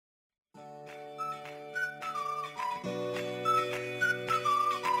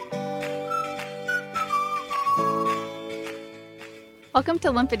Welcome to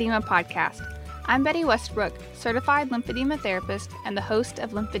Lymphedema Podcast. I'm Betty Westbrook, certified lymphedema therapist and the host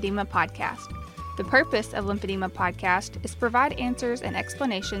of Lymphedema Podcast. The purpose of Lymphedema Podcast is to provide answers and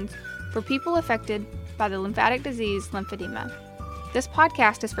explanations for people affected by the lymphatic disease lymphedema. This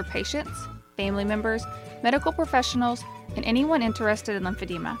podcast is for patients, family members, medical professionals, and anyone interested in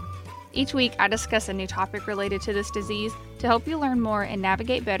lymphedema. Each week, I discuss a new topic related to this disease to help you learn more and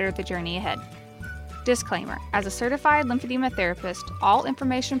navigate better the journey ahead. Disclaimer: as a certified lymphedema therapist, all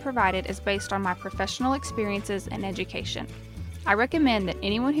information provided is based on my professional experiences and education. I recommend that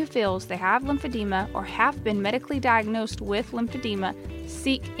anyone who feels they have lymphedema or have been medically diagnosed with lymphedema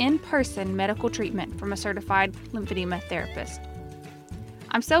seek in-person medical treatment from a certified lymphedema therapist.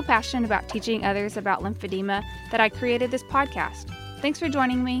 I'm so passionate about teaching others about lymphedema that I created this podcast. Thanks for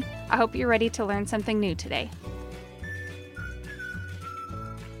joining me. I hope you're ready to learn something new today.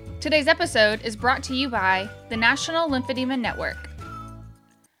 Today's episode is brought to you by the National Lymphedema Network.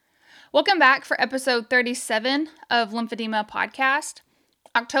 Welcome back for episode 37 of Lymphedema Podcast.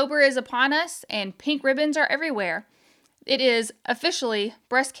 October is upon us and pink ribbons are everywhere. It is officially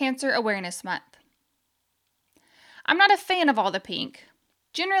Breast Cancer Awareness Month. I'm not a fan of all the pink.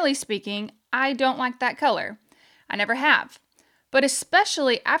 Generally speaking, I don't like that color. I never have. But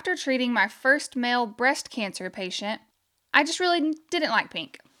especially after treating my first male breast cancer patient, I just really didn't like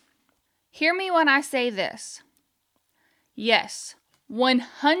pink. Hear me when I say this. Yes,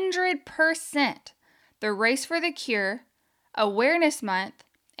 100%, the Race for the Cure, Awareness Month,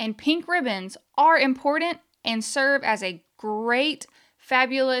 and pink ribbons are important and serve as a great,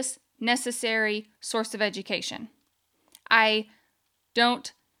 fabulous, necessary source of education. I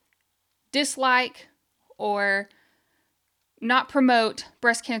don't dislike or not promote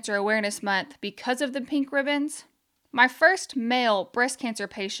Breast Cancer Awareness Month because of the pink ribbons. My first male breast cancer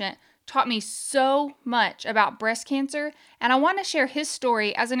patient taught me so much about breast cancer, and I want to share his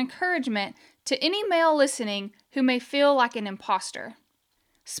story as an encouragement to any male listening who may feel like an imposter.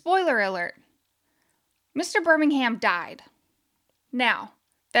 Spoiler alert, Mr. Birmingham died. Now,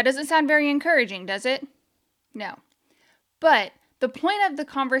 that doesn't sound very encouraging, does it? No. But the point of the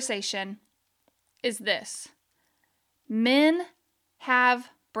conversation is this. Men have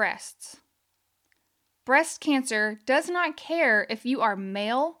breasts. Breast cancer does not care if you are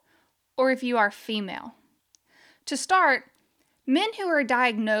male or if you are female. To start, men who are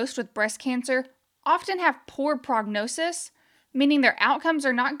diagnosed with breast cancer often have poor prognosis, meaning their outcomes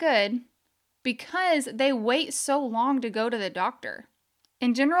are not good because they wait so long to go to the doctor.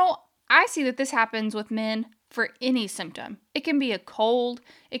 In general, I see that this happens with men for any symptom. It can be a cold,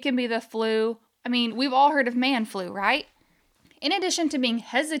 it can be the flu. I mean, we've all heard of man flu, right? In addition to being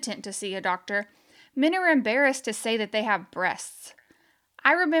hesitant to see a doctor, men are embarrassed to say that they have breasts.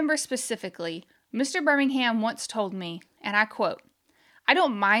 I remember specifically, Mr. Birmingham once told me, and I quote, "I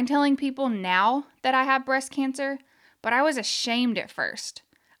don't mind telling people now that I have breast cancer, but I was ashamed at first.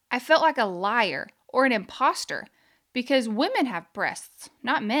 I felt like a liar or an imposter because women have breasts,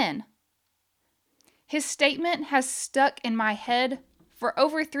 not men." His statement has stuck in my head for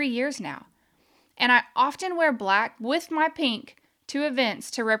over 3 years now, and I often wear black with my pink to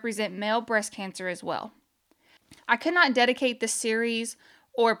events to represent male breast cancer as well. I could not dedicate this series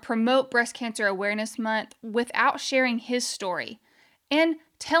or promote Breast Cancer Awareness Month without sharing his story and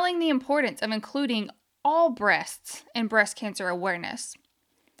telling the importance of including all breasts in breast cancer awareness.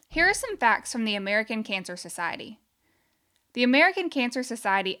 Here are some facts from the American Cancer Society. The American Cancer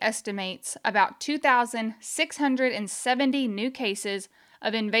Society estimates about 2,670 new cases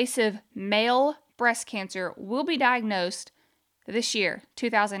of invasive male breast cancer will be diagnosed this year,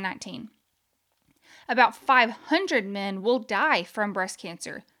 2019. About 500 men will die from breast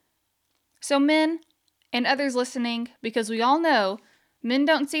cancer. So men and others listening, because we all know men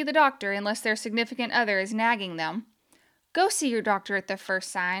don't see the doctor unless their significant other is nagging them, go see your doctor at the first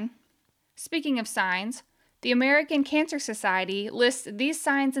sign. Speaking of signs, the American Cancer Society lists these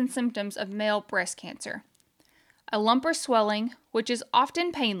signs and symptoms of male breast cancer. A lump or swelling, which is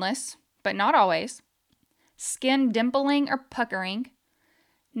often painless, but not always. Skin dimpling or puckering.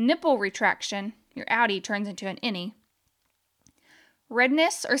 Nipple retraction. Your outie turns into an innie.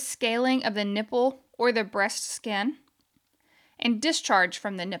 Redness or scaling of the nipple or the breast skin. And discharge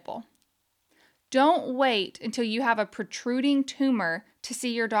from the nipple. Don't wait until you have a protruding tumor to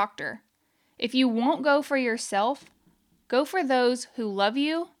see your doctor. If you won't go for yourself, go for those who love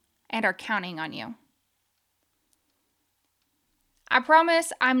you and are counting on you. I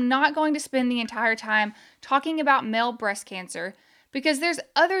promise I'm not going to spend the entire time talking about male breast cancer because there's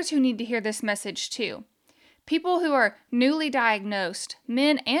others who need to hear this message too. People who are newly diagnosed,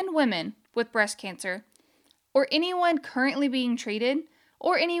 men and women with breast cancer, or anyone currently being treated,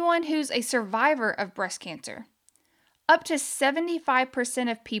 or anyone who's a survivor of breast cancer. Up to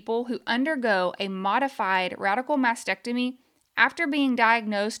 75% of people who undergo a modified radical mastectomy after being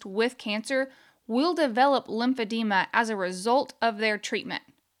diagnosed with cancer will develop lymphedema as a result of their treatment.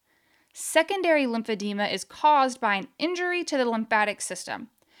 Secondary lymphedema is caused by an injury to the lymphatic system.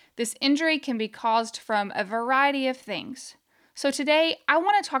 This injury can be caused from a variety of things. So today, I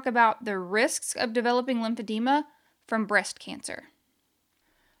want to talk about the risks of developing lymphedema from breast cancer.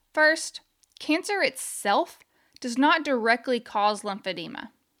 First, cancer itself does not directly cause lymphedema.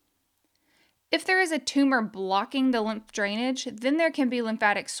 If there is a tumor blocking the lymph drainage, then there can be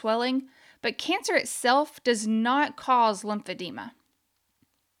lymphatic swelling, but cancer itself does not cause lymphedema.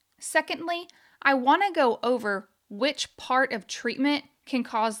 Secondly, I want to go over which part of treatment can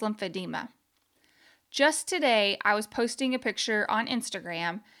cause lymphedema. Just today, I was posting a picture on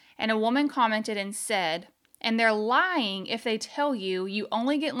Instagram, and a woman commented and said, "And they're lying if they tell you you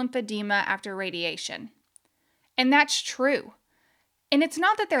only get lymphedema after radiation." And that's true. And it's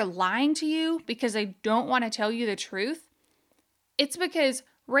not that they're lying to you because they don't want to tell you the truth. It's because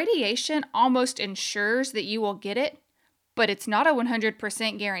radiation almost ensures that you will get it, but it's not a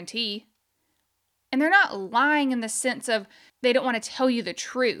 100% guarantee. And they're not lying in the sense of they don't want to tell you the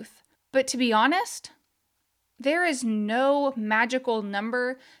truth. But to be honest, there is no magical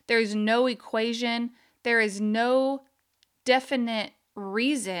number, there is no equation, there is no definite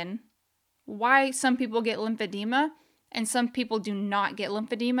reason why some people get lymphedema and some people do not get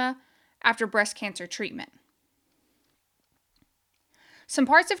lymphedema after breast cancer treatment. Some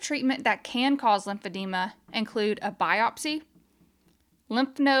parts of treatment that can cause lymphedema include a biopsy,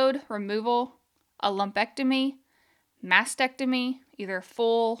 lymph node removal, a lumpectomy, mastectomy, either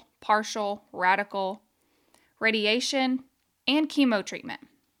full, partial, radical, radiation, and chemo treatment.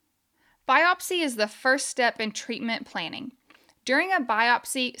 Biopsy is the first step in treatment planning. During a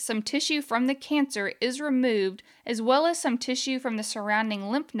biopsy, some tissue from the cancer is removed, as well as some tissue from the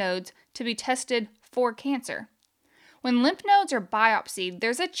surrounding lymph nodes to be tested for cancer. When lymph nodes are biopsied,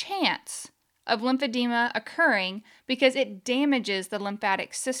 there's a chance of lymphedema occurring because it damages the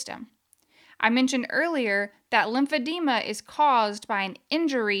lymphatic system. I mentioned earlier that lymphedema is caused by an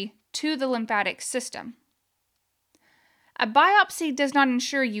injury to the lymphatic system. A biopsy does not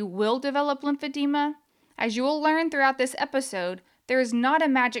ensure you will develop lymphedema. As you will learn throughout this episode, there is not a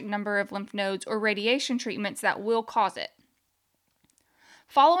magic number of lymph nodes or radiation treatments that will cause it.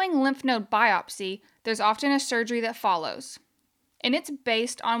 Following lymph node biopsy, there's often a surgery that follows, and it's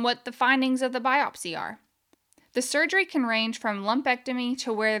based on what the findings of the biopsy are. The surgery can range from lumpectomy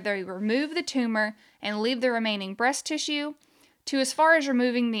to where they remove the tumor and leave the remaining breast tissue, to as far as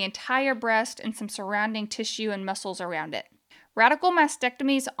removing the entire breast and some surrounding tissue and muscles around it. Radical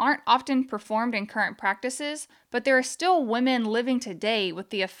mastectomies aren't often performed in current practices, but there are still women living today with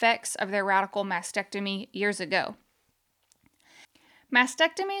the effects of their radical mastectomy years ago.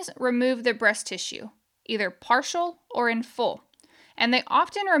 Mastectomies remove the breast tissue, either partial or in full, and they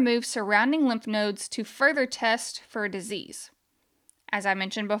often remove surrounding lymph nodes to further test for a disease. As I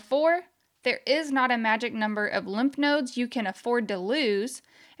mentioned before, there is not a magic number of lymph nodes you can afford to lose,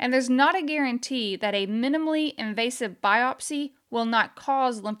 and there's not a guarantee that a minimally invasive biopsy will not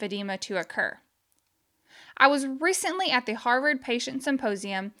cause lymphedema to occur. I was recently at the Harvard Patient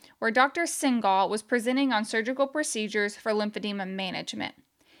Symposium where Dr. Singhal was presenting on surgical procedures for lymphedema management.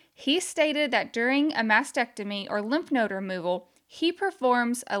 He stated that during a mastectomy or lymph node removal, he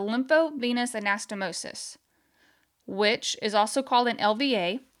performs a lymphovenous anastomosis, which is also called an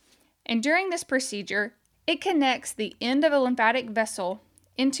LVA, and during this procedure, it connects the end of a lymphatic vessel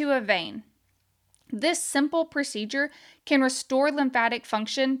into a vein. This simple procedure can restore lymphatic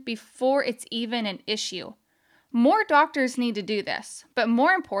function before it's even an issue. More doctors need to do this, but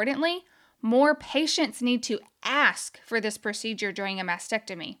more importantly, more patients need to ask for this procedure during a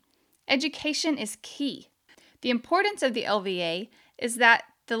mastectomy. Education is key. The importance of the LVA is that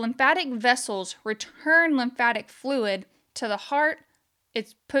the lymphatic vessels return lymphatic fluid to the heart,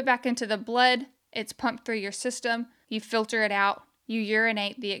 it's put back into the blood, it's pumped through your system, you filter it out, you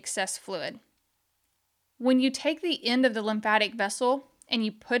urinate the excess fluid. When you take the end of the lymphatic vessel and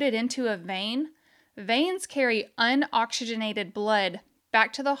you put it into a vein, veins carry unoxygenated blood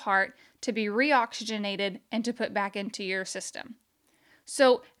back to the heart to be reoxygenated and to put back into your system.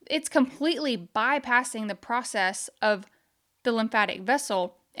 So it's completely bypassing the process of the lymphatic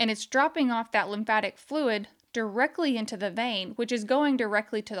vessel, and it's dropping off that lymphatic fluid directly into the vein, which is going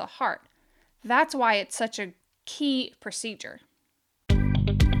directly to the heart. That's why it's such a key procedure.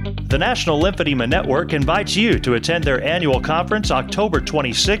 The National Lymphedema Network invites you to attend their annual conference October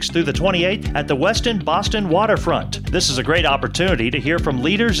 26th through the 28th at the Westin Boston Waterfront. This is a great opportunity to hear from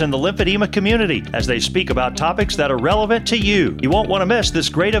leaders in the lymphedema community as they speak about topics that are relevant to you. You won't want to miss this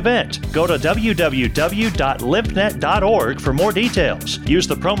great event. Go to www.lymphnet.org for more details. Use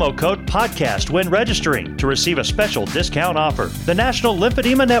the promo code PODCAST when registering to receive a special discount offer. The National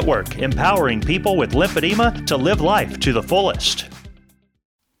Lymphedema Network, empowering people with lymphedema to live life to the fullest.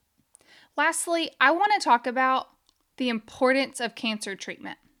 Lastly, I want to talk about the importance of cancer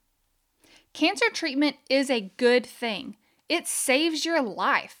treatment. Cancer treatment is a good thing. It saves your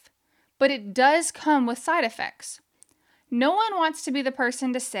life, but it does come with side effects. No one wants to be the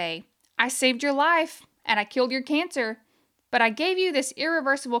person to say, I saved your life and I killed your cancer, but I gave you this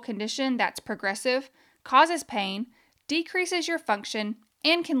irreversible condition that's progressive, causes pain, decreases your function,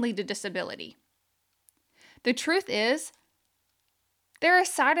 and can lead to disability. The truth is, there are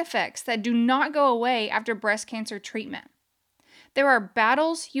side effects that do not go away after breast cancer treatment. There are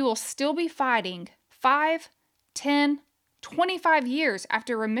battles you will still be fighting 5, 10, 25 years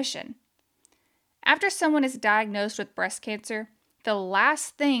after remission. After someone is diagnosed with breast cancer, the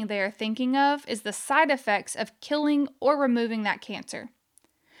last thing they are thinking of is the side effects of killing or removing that cancer.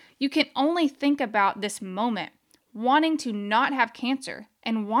 You can only think about this moment, wanting to not have cancer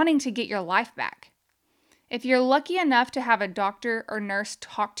and wanting to get your life back. If you're lucky enough to have a doctor or nurse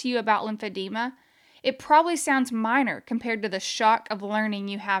talk to you about lymphedema, it probably sounds minor compared to the shock of learning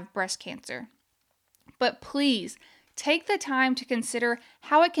you have breast cancer. But please, take the time to consider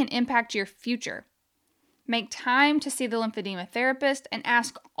how it can impact your future. Make time to see the lymphedema therapist and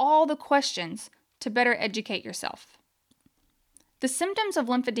ask all the questions to better educate yourself. The symptoms of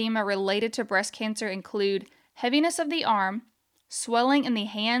lymphedema related to breast cancer include heaviness of the arm, swelling in the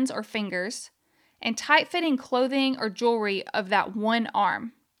hands or fingers, and tight-fitting clothing or jewelry of that one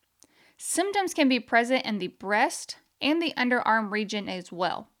arm. Symptoms can be present in the breast and the underarm region as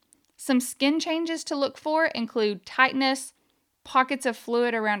well. Some skin changes to look for include tightness, pockets of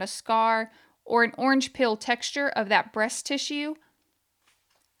fluid around a scar, or an orange peel texture of that breast tissue.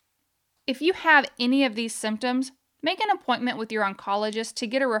 If you have any of these symptoms, make an appointment with your oncologist to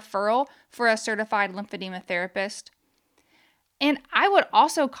get a referral for a certified lymphedema therapist. And I would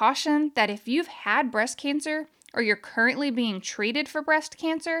also caution that if you've had breast cancer or you're currently being treated for breast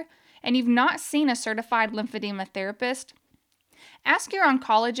cancer and you've not seen a certified lymphedema therapist, ask your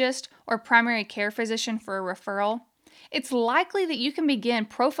oncologist or primary care physician for a referral. It's likely that you can begin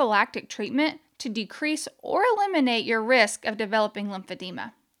prophylactic treatment to decrease or eliminate your risk of developing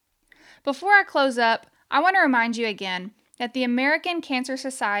lymphedema. Before I close up, I want to remind you again that the American Cancer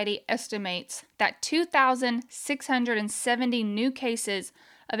Society estimates that 2,670 new cases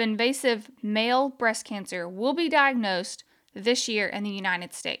of invasive male breast cancer will be diagnosed this year in the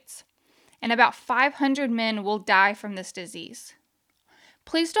United States, and about 500 men will die from this disease.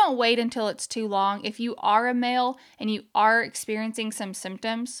 Please don't wait until it's too long if you are a male and you are experiencing some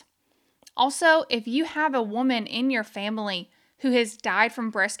symptoms. Also, if you have a woman in your family who has died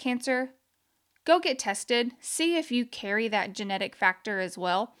from breast cancer, go get tested, see if you carry that genetic factor as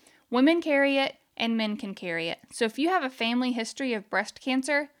well. Women carry it and men can carry it. So if you have a family history of breast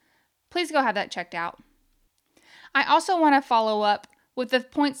cancer, please go have that checked out. I also want to follow up with the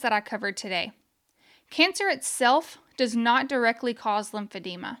points that I covered today. Cancer itself does not directly cause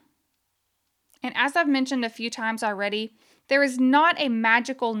lymphedema. And as I've mentioned a few times already, there is not a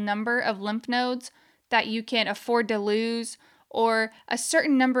magical number of lymph nodes that you can afford to lose or a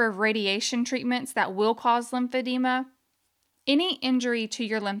certain number of radiation treatments that will cause lymphedema. Any injury to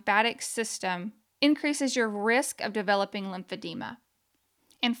your lymphatic system increases your risk of developing lymphedema.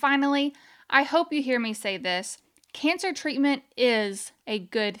 And finally, I hope you hear me say this, cancer treatment is a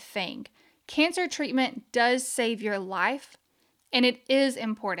good thing. Cancer treatment does save your life, and it is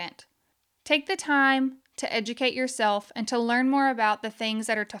important. Take the time to educate yourself and to learn more about the things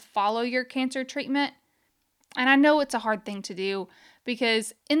that are to follow your cancer treatment. And I know it's a hard thing to do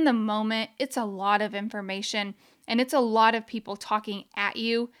because in the moment, it's a lot of information and it's a lot of people talking at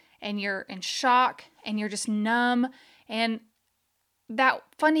you and you're in shock and you're just numb. And that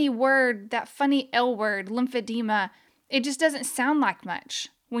funny word, that funny L word, lymphedema, it just doesn't sound like much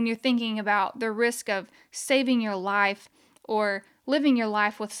when you're thinking about the risk of saving your life or living your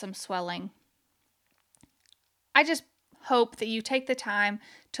life with some swelling. I just hope that you take the time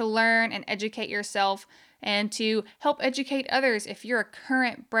to learn and educate yourself and to help educate others if you're a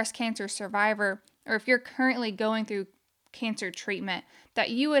current breast cancer survivor or if you're currently going through cancer treatment, that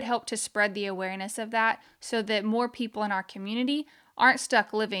you would help to spread the awareness of that so that more people in our community aren't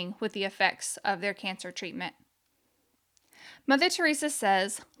stuck living with the effects of their cancer treatment. Mother Teresa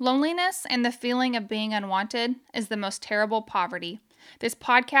says, loneliness and the feeling of being unwanted is the most terrible poverty. This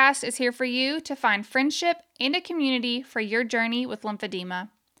podcast is here for you to find friendship and a community for your journey with lymphedema.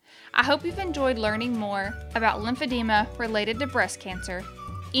 I hope you've enjoyed learning more about lymphedema related to breast cancer.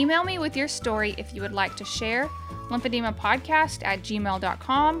 Email me with your story if you would like to share,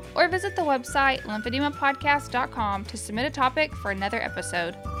 lymphedemapodcast@gmail.com, or visit the website lymphedemapodcast.com to submit a topic for another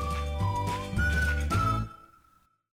episode.